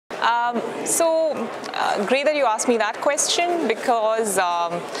Great that you asked me that question, because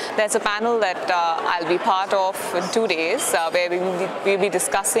there's a panel that I'll be part of in 2 days where we'll be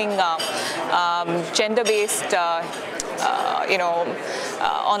discussing gender-based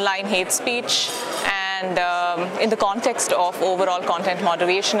online hate speech, and in the context of overall content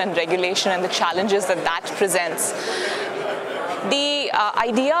moderation and regulation and the challenges that that presents. The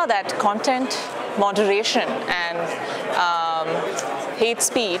idea that content moderation and hate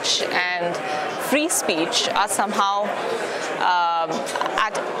speech and free speech are somehow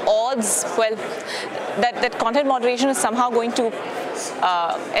at odds, well, that content moderation is somehow going to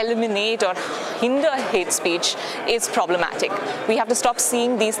eliminate or hinder hate speech is problematic. We have to stop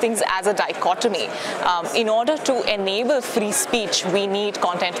seeing these things as a dichotomy. In order to enable free speech, we need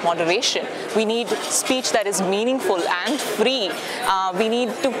content moderation. We need speech that is meaningful and free. We need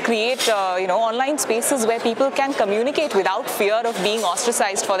to create online spaces where people can communicate without fear of being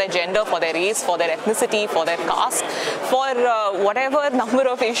ostracized for their gender, for their race, for their ethnicity, for their caste, for whatever number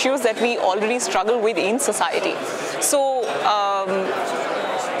of issues that we already struggle with in society. So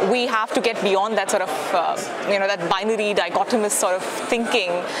we have to get beyond that sort of, that binary dichotomous sort of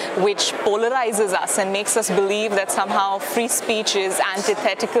thinking which polarizes us and makes us believe that somehow free speech is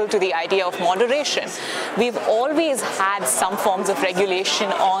antithetical to the idea of moderation. We've always had some forms of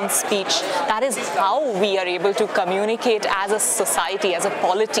regulation on speech. That is how we are able to communicate as a society, as a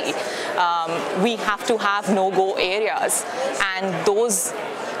polity. We have to have no-go areas, and those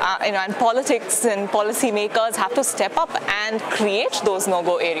and politics and policymakers have to step up and create those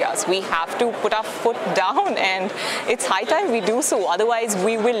no-go areas. We have to put our foot down, and it's high time we do so. Otherwise,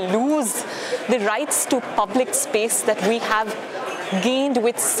 we will lose the rights to public space that we have gained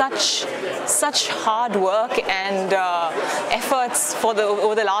with such hard work and efforts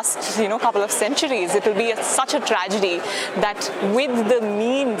over the last couple of centuries. It will be such a tragedy that with the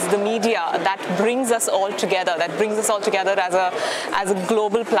means, the media that brings us all together, as a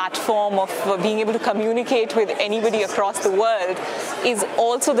global platform of being able to communicate with anybody across the world, is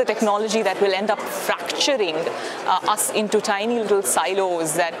also the technology that will end up fracturing us into tiny little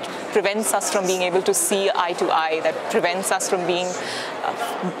silos, that prevents us from being able to see eye to eye, that prevents us from being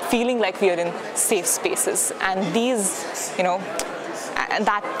feeling like we are in safe spaces. And these, and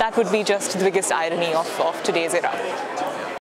that would be just the biggest irony of today's era.